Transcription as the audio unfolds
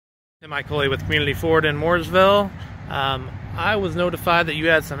Tim Coley with Community Ford in Mooresville. I was notified that you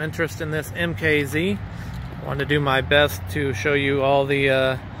had some interest in this MKZ. I wanted to do my best to show you all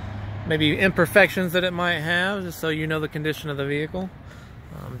the maybe imperfections that it might have, just so you know the condition of the vehicle.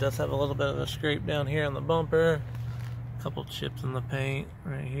 It does have a little bit of a scrape down here on the bumper, a couple chips in the paint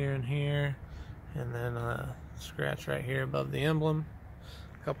right here and here, and then a scratch right here above the emblem.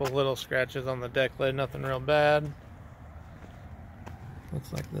 A couple little scratches on the deck lid, nothing real bad.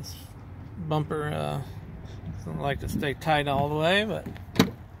 Looks like this bumper doesn't like to stay tight all the way, but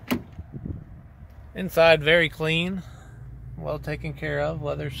inside very clean, well taken care of.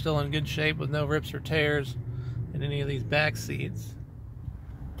 Leather's still in good shape with no rips or tears in any of these back seats.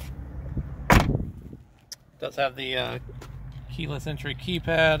 Does have the keyless entry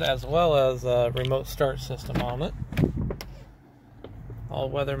keypad as well as a remote start system on it. All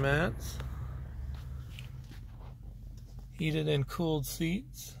weather mats. Heated and cooled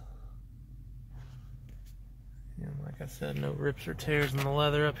seats. And like I said, no rips or tears in the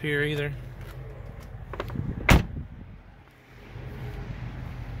leather up here either.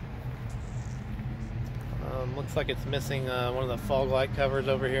 Looks like it's missing one of the fog light covers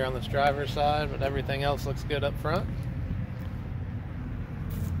over here on this driver's side, but everything else looks good up front.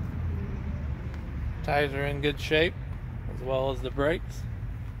 Tires are in good shape, as well as the brakes.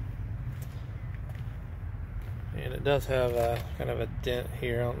 And it does have kind of a dent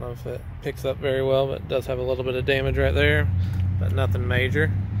here. I don't know if it picks up very well, but it does have a little bit of damage right there, but nothing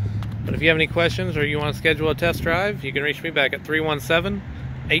major. But if you have any questions or you want to schedule a test drive, you can reach me back at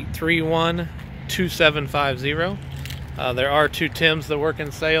 317-831-2750. There are two Tims that work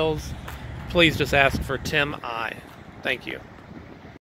in sales. Please just ask for Tim I. Thank you.